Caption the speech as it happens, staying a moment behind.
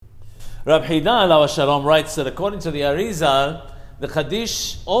Rabbi Hida alav Shalom writes that according to the Arizal, the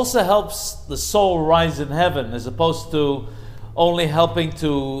Qaddish also helps the soul rise in heaven, as opposed to only helping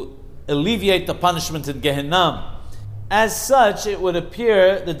to alleviate the punishment in Gehenna. As such, it would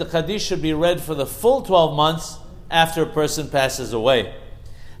appear that the Qaddish should be read for the full 12 months after a person passes away.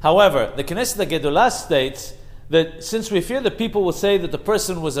 However, the Knesset HaGedolah states that since we fear that people will say that the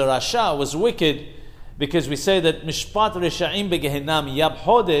person was a Rasha, was wicked, because we say that Mishpat Risha'im beGehennam Yab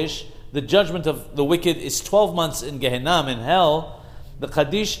Chodesh, the judgment of the wicked is 12 months in Gehenna, in hell, the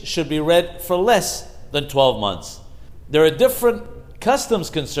Qaddish should be read for less than 12 months. There are different customs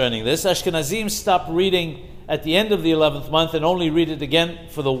concerning this. Ashkenazim stop reading at the end of the 11th month and only read it again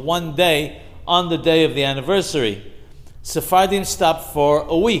for the one day on the day of the anniversary. Sephardim stop for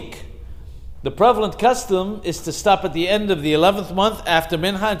a week. The prevalent custom is to stop at the end of the 11th month after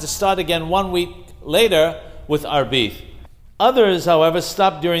Mincha and to start again 1 week later with Arbith. Others, however,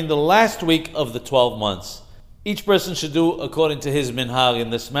 stop during the last week of the 12 months. Each person should do according to his minhag in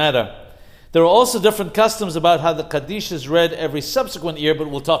this matter. There are also different customs about how the Qaddish is read every subsequent year,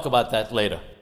 but we'll talk about that later.